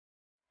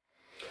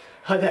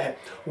Hi there,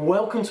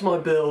 welcome to my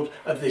build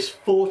of this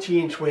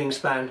 40-inch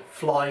wingspan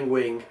flying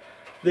wing.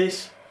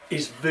 This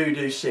is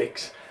Voodoo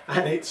 6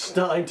 and it's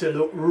starting to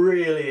look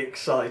really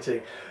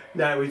exciting.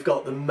 Now we've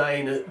got the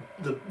main,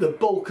 the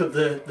bulk of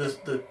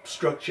the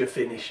structure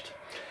finished.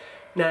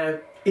 Now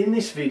in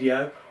this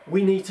video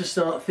we need to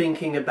start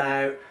thinking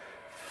about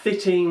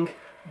fitting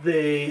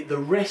the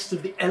rest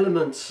of the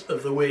elements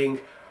of the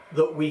wing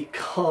that we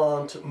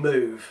can't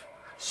move.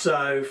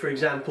 So for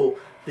example,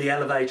 the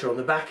elevator on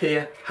the back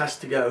here has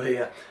to go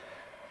here.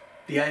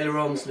 The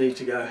ailerons need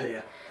to go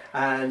here.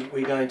 And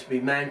we're going to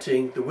be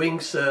mounting the wing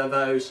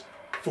servos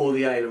for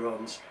the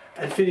ailerons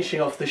and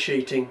finishing off the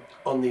sheeting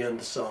on the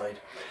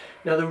underside.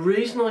 Now the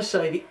reason I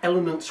say the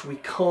elements we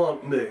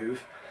can't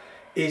move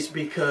is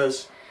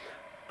because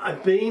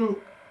I've been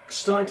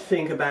starting to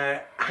think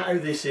about how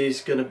this is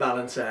going to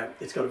balance out.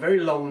 It's got a very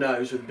long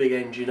nose with a big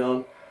engine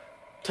on.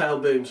 Tail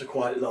booms are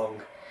quite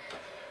long.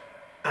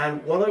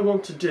 And what I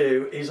want to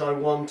do is I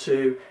want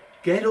to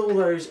get all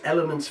those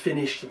elements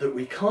finished that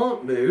we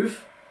can't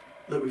move,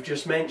 that we've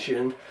just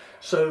mentioned,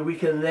 so we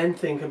can then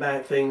think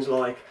about things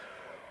like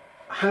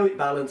how it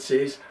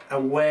balances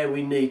and where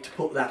we need to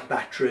put that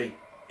battery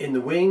in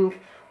the wing,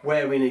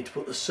 where we need to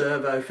put the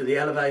servo for the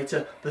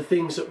elevator, the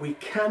things that we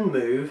can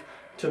move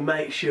to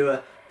make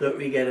sure that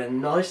we get a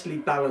nicely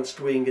balanced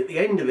wing at the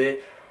end of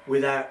it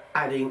without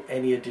adding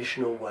any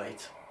additional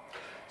weight.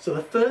 So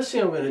the first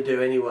thing I'm going to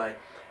do anyway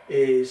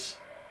is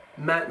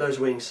mount those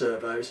wing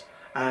servos,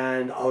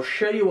 and I'll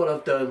show you what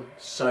I've done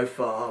so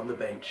far on the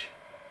bench.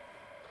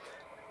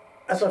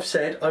 As I've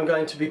said, I'm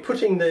going to be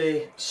putting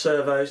the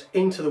servos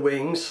into the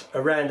wings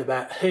around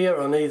about here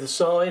on either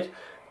side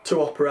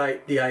to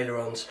operate the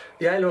ailerons.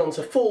 The ailerons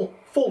are full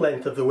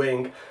length of the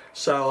wing,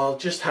 so I'll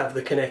just have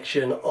the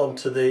connection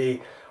onto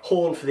the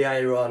horn for the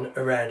aileron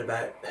around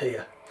about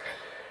here.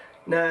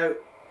 Now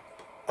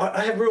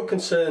I have real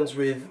concerns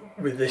with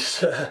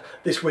this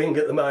this wing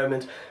at the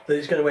moment, that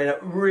it's going to end up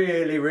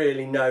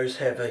really nose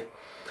heavy.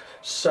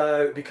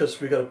 So because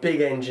we've got a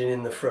big engine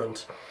in the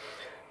front,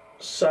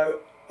 so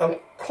I'm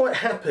quite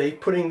happy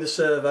putting the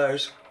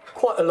servos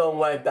quite a long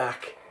way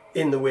back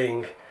in the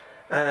wing,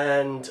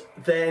 and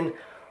then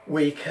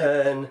we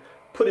can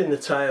put in the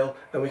tail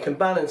and we can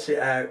balance it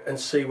out and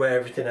see where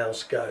everything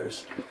else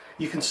goes.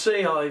 You can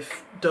see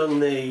I've done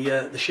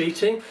the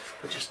sheeting.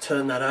 I'll just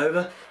turn that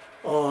over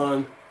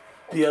on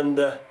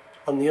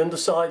the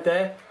underside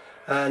there,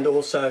 and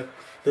also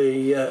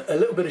a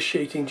little bit of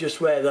sheeting just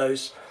where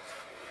those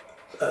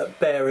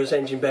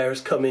engine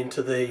bearers come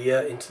into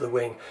the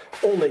wing.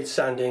 All needs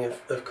sanding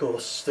of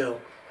course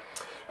still.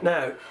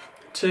 Now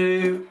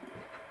to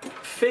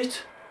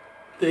fit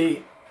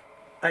the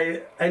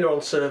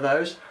aileron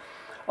servos,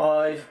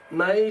 I've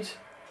made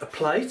a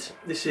plate.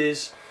 This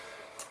is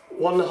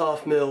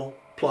 1.5mm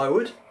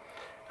plywood,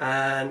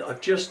 and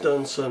I've just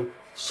done some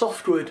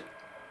softwood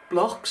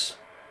blocks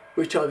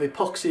which I've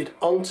epoxied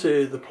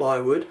onto the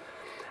plywood,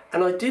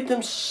 and I did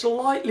them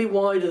slightly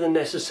wider than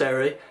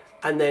necessary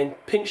and then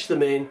pinched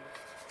them in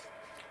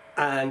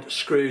and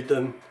screwed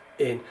them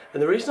in.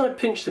 And the reason I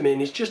pinched them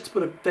in is just to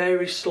put a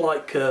very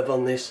slight curve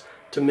on this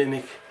to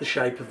mimic the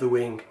shape of the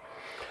wing.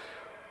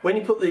 When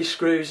you put these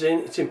screws in,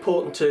 it's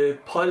important to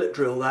pilot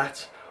drill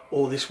that,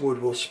 or this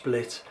wood will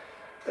split.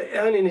 It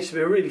only needs to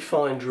be a really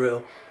fine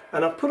drill,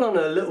 and I've put on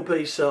a little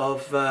piece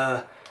of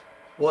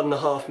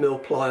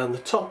 1.5mm ply on the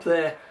top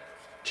there,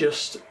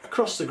 just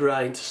across the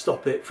grain to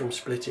stop it from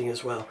splitting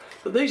as well.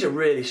 But these are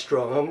really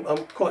strong.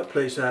 I'm quite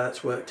pleased with how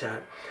that's worked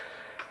out.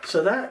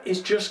 So that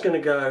is just going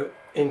to go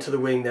into the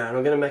wing now, and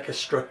I'm going to make a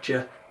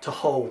structure to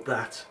hold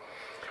that.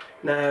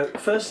 Now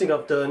first thing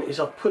I've done is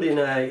I've put in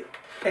an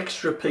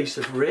extra piece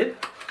of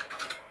rib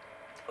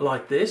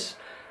like this,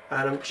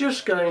 and I'm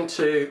just going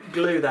to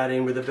glue that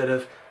in with a bit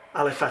of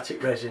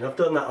aliphatic resin. I've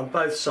done that on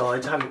both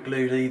sides, I haven't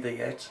glued either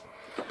yet.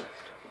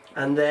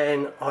 And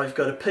then I've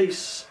got a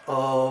piece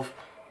of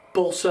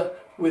balsa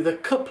with a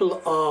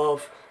couple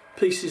of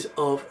pieces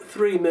of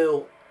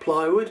 3mm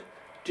plywood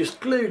just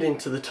glued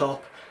into the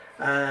top,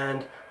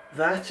 and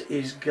that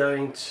is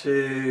going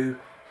to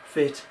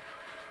fit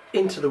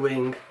into the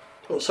wing,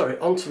 or sorry,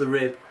 onto the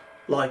rib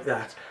like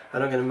that.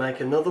 And I'm going to make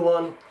another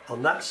one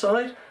on that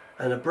side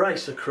and a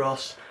brace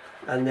across,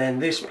 and then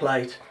this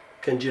plate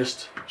can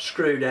just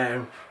screw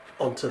down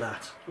onto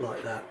that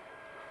like that.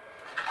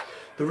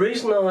 The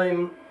reason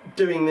I'm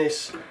doing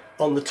this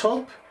on the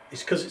top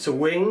is because it's a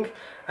wing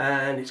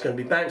and it's going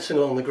to be bouncing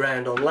along the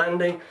ground on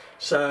landing,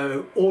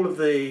 so all of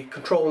the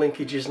control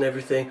linkages and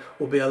everything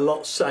will be a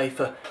lot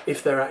safer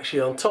if they're actually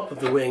on top of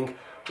the wing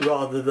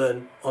rather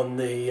than on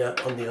the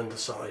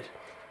underside.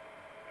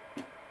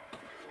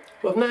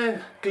 Well, I've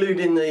now glued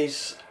in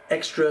these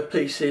extra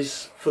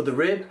pieces for the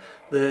rib,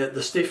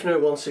 the stiffener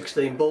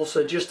 1/16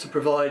 balsa, just to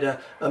provide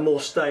a more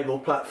stable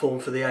platform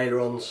for the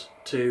ailerons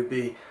to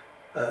be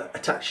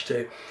attached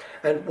to.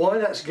 And while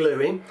that's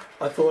gluing,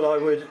 I thought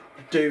I would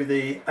do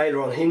the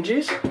aileron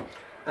hinges,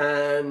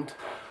 and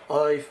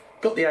I've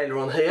got the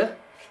aileron here,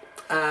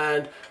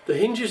 and the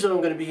hinges that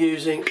I'm going to be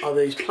using are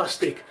these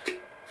plastic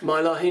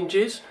mylar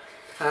hinges,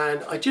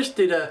 and I just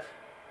did a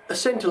a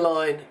centre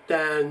line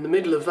down the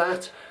middle of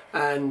that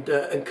and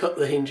cut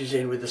the hinges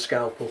in with the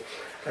scalpel.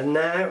 And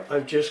now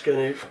I'm just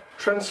going to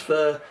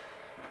transfer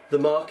the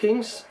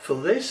markings for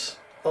this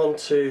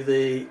onto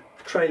the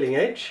trailing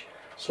edge,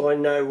 so I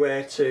know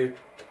where to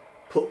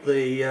put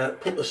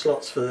the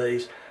slots for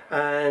these.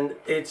 And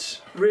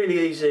it's really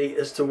easy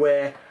as to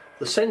where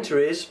the centre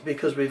is,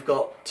 because we've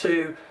got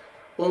two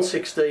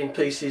 1/16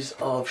 pieces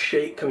of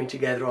sheet coming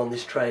together on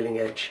this trailing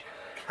edge,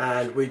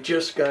 and we're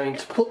just going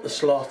to put the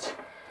slot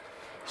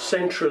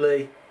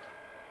centrally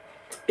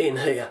in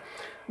here.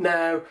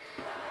 Now,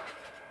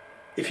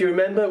 if you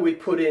remember, we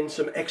put in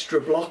some extra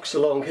blocks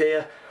along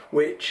here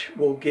which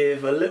will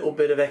give a little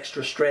bit of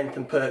extra strength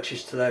and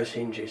purchase to those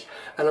hinges,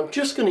 and I'm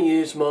just going to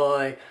use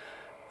my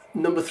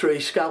number 3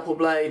 scalpel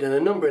blade and a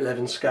number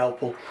 11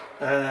 scalpel,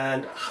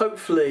 and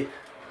hopefully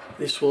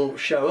this will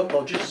show up.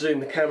 I'll just zoom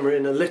the camera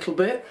in a little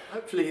bit.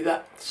 Hopefully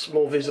that's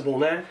more visible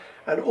now.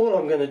 And all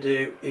I'm going to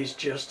do is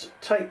just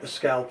take the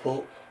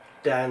scalpel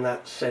down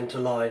that centre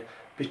line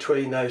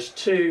between those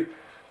two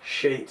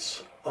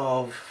sheets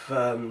of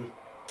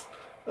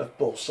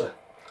balsa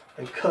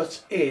and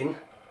cut in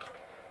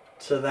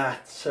to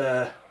that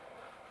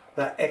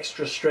that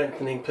extra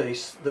strengthening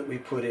piece that we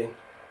put in.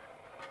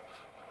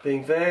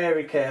 Being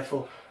very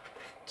careful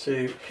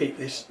to keep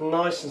this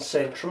nice and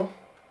central.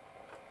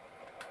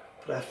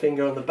 Put our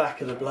finger on the back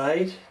of the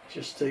blade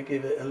just to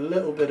give it a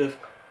little bit of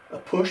a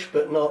push,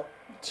 but not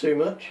too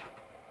much.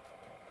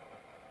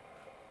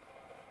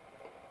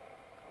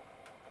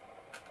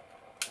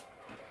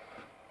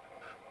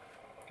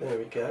 There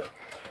we go.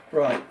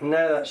 Right,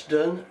 now that's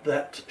done,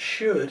 that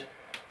should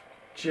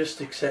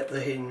just accept the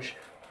hinge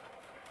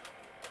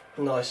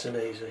nice and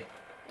easy.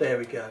 There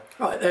we go.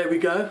 Right, there we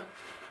go.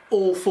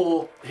 All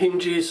 4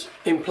 hinges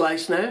in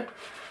place now,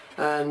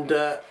 and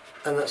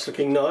that's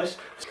looking nice.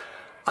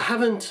 I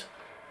haven't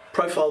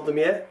profiled them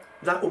yet.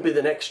 That will be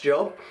the next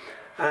job,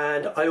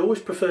 and I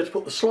always prefer to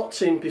put the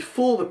slots in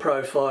before the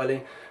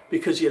profiling,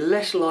 because you're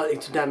less likely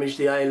to damage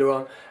the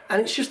aileron,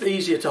 and it's just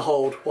easier to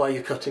hold while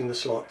you're cutting the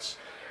slots.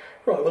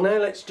 Right, well now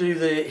let's do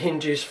the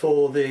hinges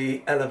for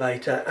the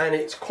elevator, and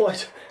it's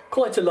quite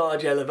a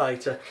large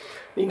elevator.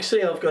 You can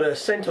see I've got a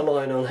centre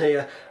line on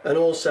here, and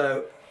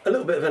also a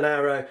little bit of an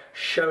arrow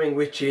showing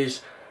which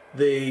is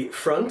the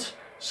front,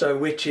 so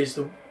which is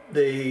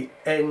the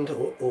end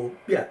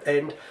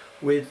end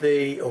with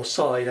the, or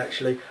side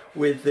actually,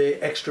 with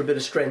the extra bit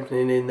of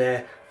strengthening in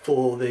there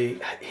for the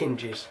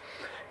hinges.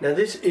 Now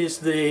this is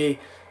the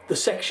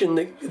section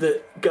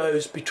that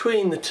goes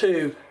between the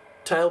two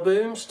tail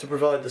booms to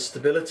provide the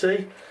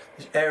stability,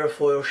 this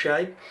aerofoil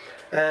shape,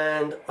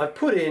 and I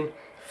put in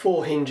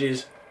 4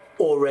 hinges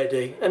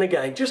already, and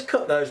again just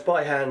cut those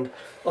by hand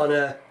on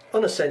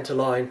a centre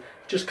line,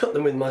 just cut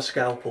them with my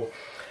scalpel.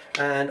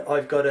 And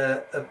I've got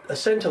a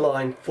centre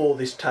line for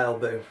this tail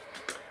boom,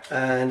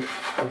 and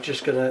I'm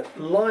just going to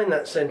line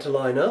that centre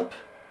line up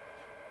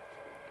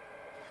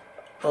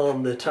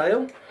on the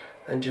tail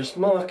and just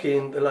mark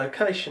in the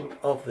location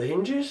of the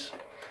hinges,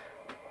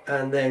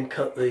 and then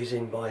cut these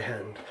in by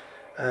hand.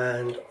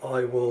 And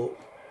I will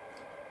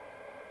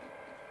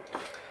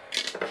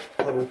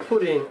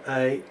put in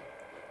a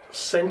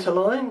centre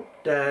line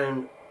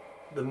down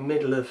the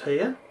middle of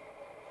here,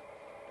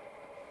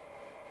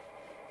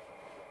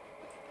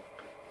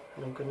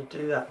 and I'm going to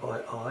do that by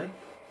eye.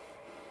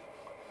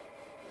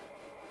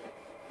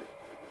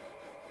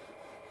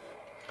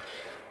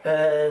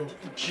 And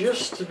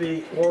just to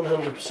be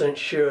 100%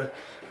 sure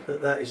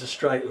that that is a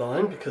straight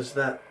line, because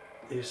that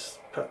is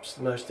perhaps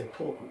the most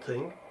important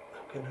thing,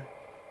 I'm going to...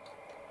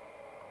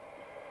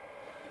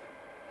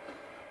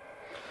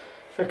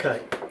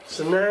 Okay,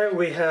 so now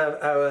we have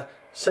our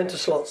centre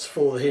slots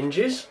for the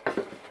hinges,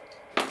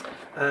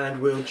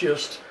 and we'll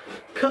just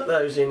cut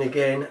those in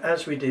again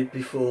as we did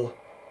before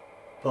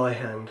by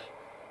hand.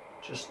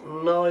 Just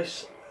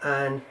nice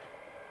and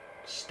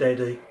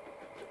steady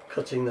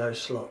cutting those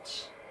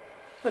slots.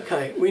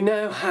 Okay, we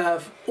now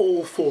have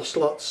all 4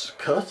 slots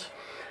cut,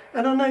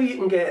 and I know you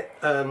can get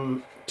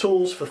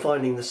tools for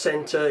finding the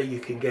centre, you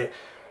can get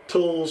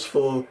tools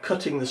for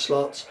cutting the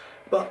slots,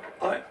 but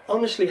I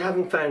honestly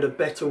haven't found a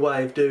better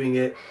way of doing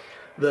it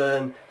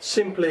than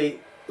simply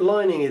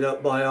lining it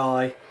up by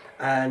eye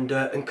and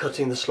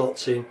cutting the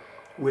slots in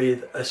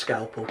with a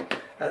scalpel.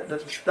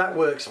 That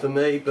works for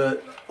me,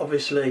 but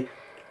obviously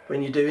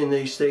when you're doing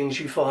these things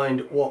you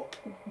find what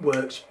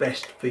works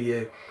best for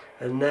you.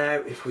 And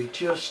now if we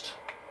just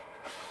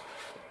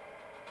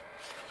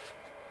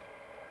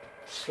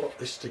slot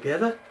this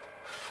together,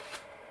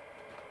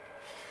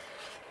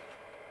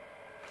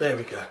 there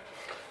we go.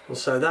 And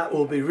so that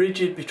will be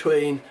rigid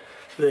between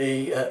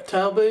the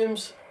tail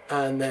booms,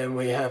 and then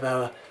we have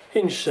our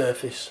hinge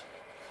surface.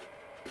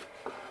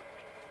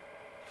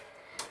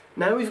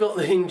 Now we've got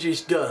the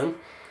hinges done,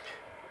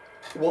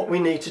 what we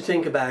need to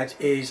think about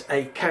is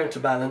a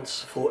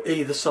counterbalance for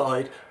either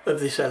side of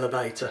this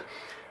elevator.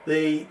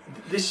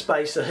 This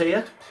spacer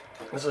here,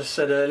 as I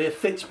said earlier,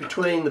 fits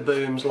between the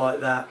booms like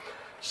that,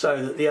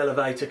 so that the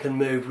elevator can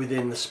move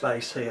within the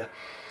space here.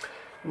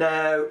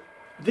 Now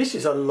this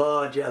is a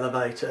large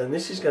elevator, and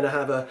this is going to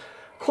have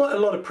quite a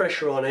lot of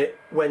pressure on it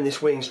when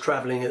this wing's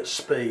travelling at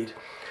speed.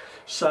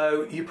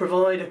 So you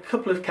provide a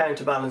couple of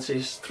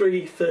counterbalances,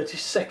 3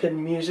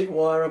 30-second music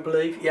wire, I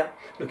believe, yeah,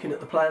 looking at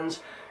the plans,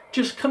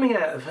 just coming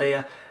out of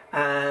here,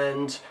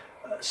 and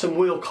some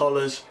wheel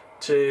collars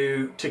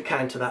to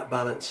counter that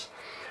balance.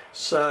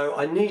 So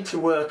I need to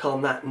work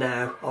on that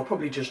now. I'll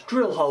probably just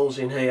drill holes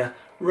in here,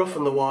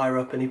 roughen the wire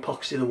up and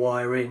epoxy the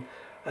wire in,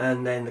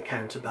 and then the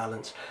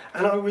counterbalance.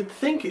 And I would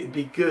think it would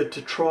be good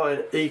to try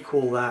and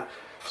equal that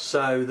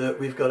so that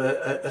we've got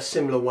a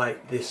similar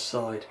weight this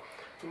side.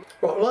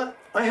 Right, well,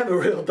 I have a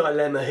real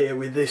dilemma here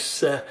with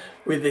this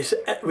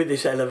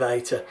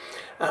elevator.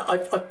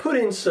 I've put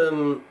in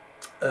some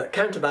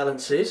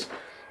counterbalances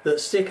that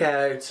stick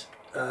out.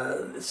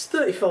 It's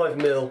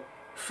 35mm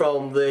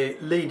from the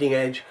leading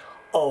edge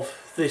of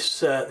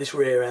this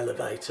rear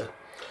elevator.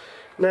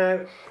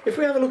 Now, if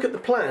we have a look at the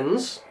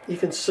plans, you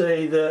can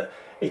see that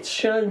it's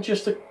shown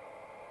just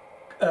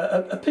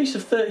a piece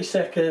of 3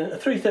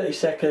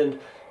 30-second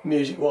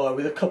music wire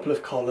with a couple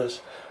of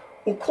collars.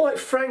 Well, quite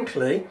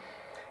frankly,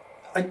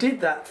 I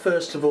did that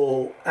first of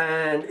all,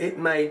 and it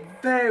made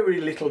very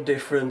little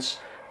difference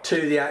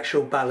to the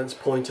actual balance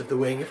point of the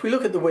wing. If we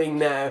look at the wing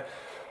now,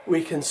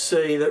 we can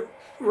see that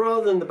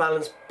rather than the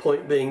balance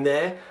point being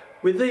there,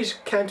 with these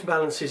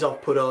counterbalances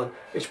I've put on,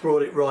 it's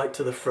brought it right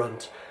to the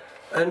front.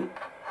 And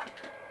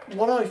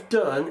what I've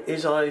done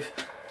is I've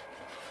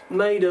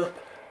made up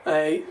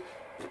a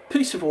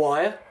piece of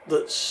wire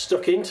that's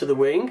stuck into the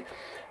wing,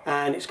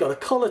 and it's got a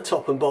collar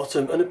top and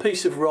bottom and a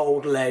piece of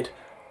rolled lead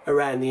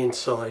around the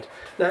inside.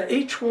 Now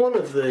each one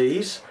of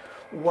these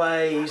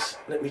weighs,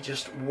 let me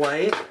just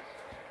weigh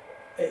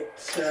it,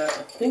 I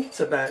think it's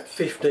about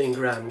 15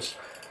 grams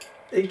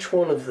each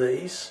one of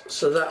these,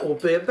 so that will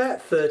be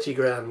about 30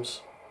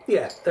 grams.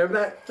 Yeah, they're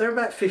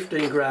about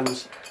 15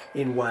 grams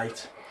in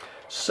weight.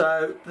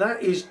 So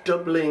that is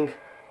doubling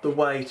the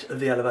weight of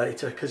the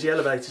elevator, because the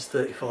elevator's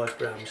 35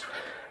 grams.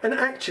 And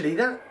actually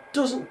that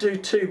doesn't do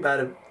too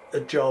bad a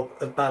job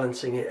of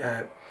balancing it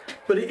out,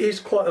 but it is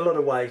quite a lot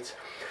of weight.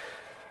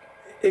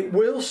 It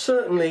will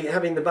certainly,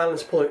 having the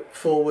balance point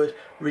forward,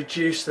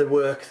 reduce the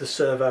work the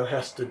servo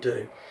has to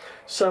do.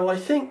 So I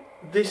think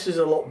this is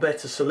a lot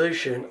better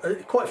solution.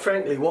 Quite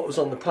frankly, what was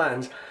on the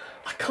plans,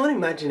 I can't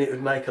imagine it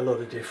would make a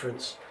lot of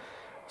difference.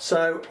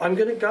 So I'm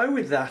going to go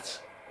with that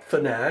for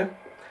now,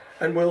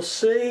 and we'll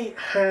see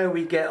how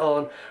we get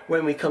on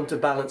when we come to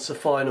balance the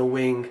final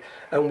wing,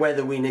 and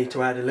whether we need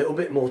to add a little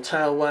bit more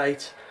tail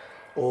weight,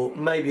 or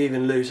maybe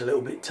even lose a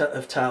little bit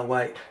of tail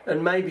weight,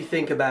 and maybe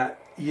think about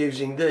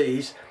using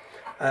these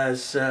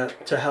as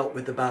to help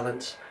with the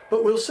balance.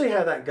 But we'll see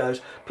how that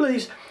goes.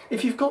 Please,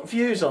 if you've got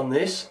views on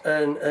this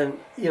and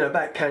you know,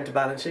 about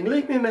counterbalancing,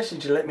 leave me a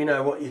message and let me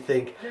know what you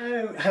think.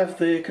 Now have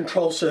the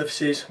control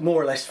surfaces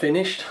more or less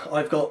finished.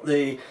 I've got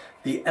the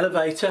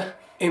elevator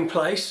in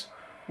place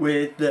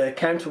with the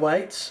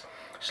counterweights,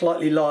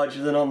 slightly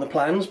larger than on the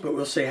plans, but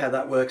we'll see how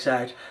that works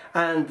out,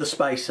 and the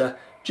spacer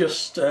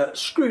just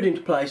screwed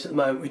into place at the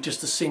moment with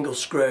just a single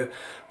screw,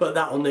 but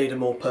that will need a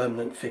more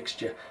permanent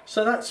fixture.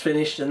 So that's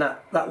finished, and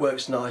that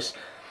works nice.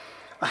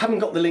 I haven't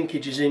got the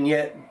linkages in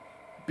yet,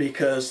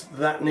 because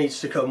that needs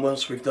to come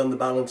once we've done the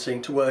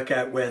balancing to work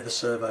out where the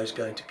servo is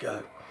going to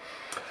go.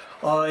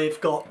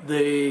 I've got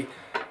the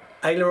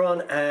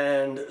aileron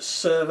and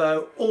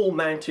servo all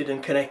mounted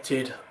and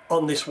connected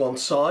on this one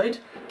side,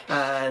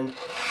 and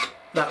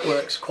that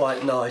works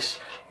quite nice.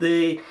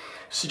 The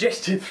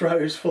suggested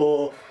throws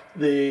for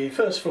the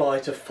first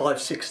flight of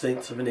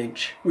 5/16 of an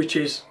inch, which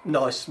is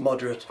nice,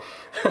 moderate.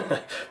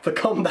 For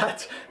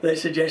combat, they're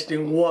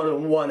suggesting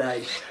 1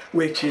 1/8,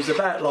 which is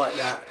about like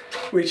that,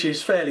 which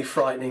is fairly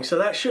frightening. So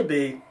that should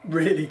be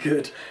really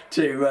good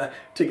to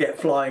get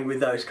flying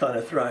with those kind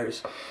of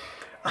throws.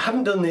 I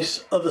haven't done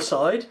this other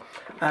side,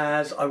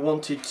 as I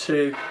wanted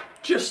to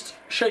just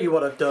show you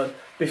what I've done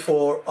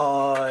before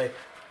I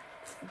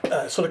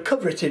sort of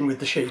cover it in with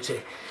the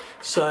sheeting.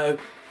 So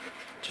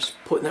just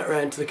putting that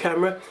around to the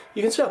camera,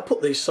 you can see I've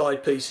put these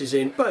side pieces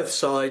in both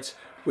sides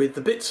with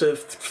the bits of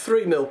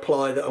 3mm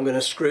ply that I'm going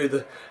to screw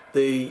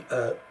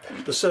the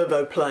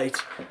servo plate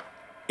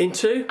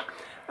into,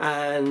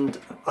 and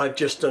I've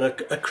just done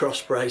a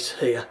cross brace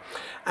here.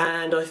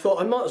 And I thought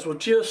I might as well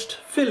just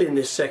fill in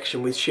this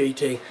section with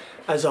sheeting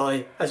as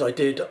I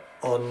did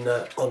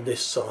on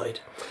this side.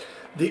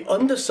 The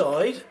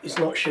underside is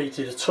not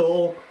sheeted at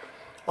all.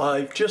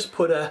 I've just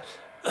put a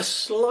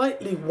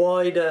slightly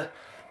wider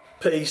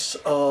piece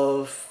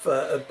of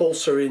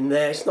balsa in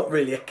there. It's not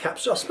really a cap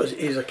strip, I suppose it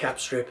is a cap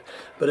strip,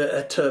 but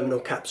a terminal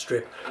cap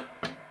strip.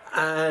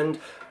 And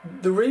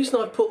the reason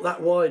I put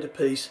that wider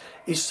piece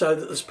is so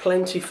that there's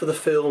plenty for the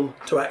film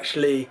to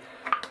actually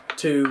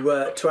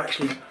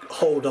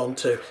hold on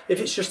to. If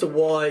it's just a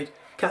wide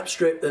cap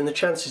strip, then the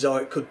chances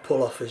are it could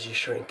pull off as you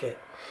shrink it.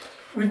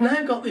 We've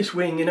now got this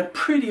wing in a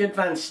pretty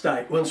advanced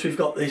state once we've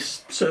got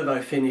this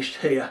servo finished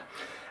here,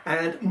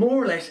 and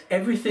more or less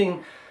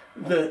everything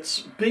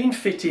that's been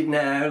fitted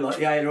now, like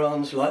the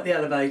ailerons, like the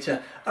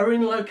elevator, are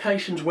in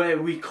locations where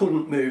we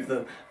couldn't move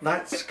them.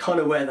 That's kind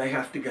of where they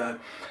have to go.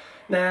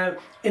 Now,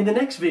 in the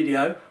next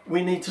video,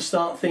 we need to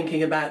start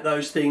thinking about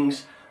those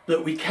things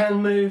that we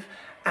can move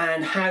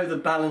and how the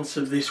balance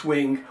of this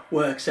wing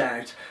works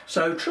out.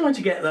 So trying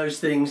to get those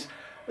things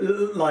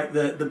like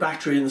the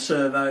battery and the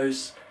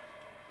servos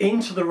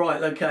into the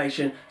right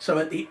location, so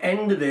at the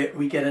end of it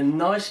we get a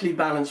nicely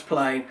balanced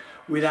plane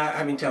without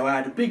having to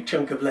add a big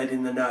chunk of lead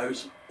in the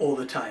nose or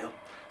the tail.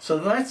 So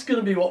that's going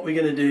to be what we're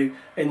going to do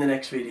in the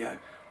next video,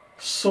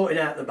 sorting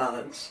out the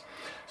balance.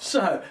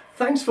 So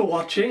thanks for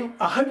watching.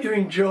 I hope you're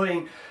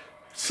enjoying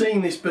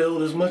seeing this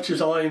build as much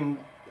as I'm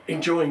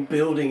enjoying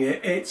building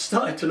it. It's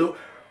starting to look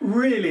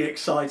really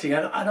exciting,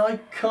 and I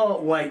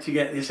can't wait to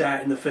get this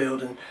out in the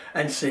field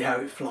and see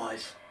how it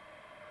flies.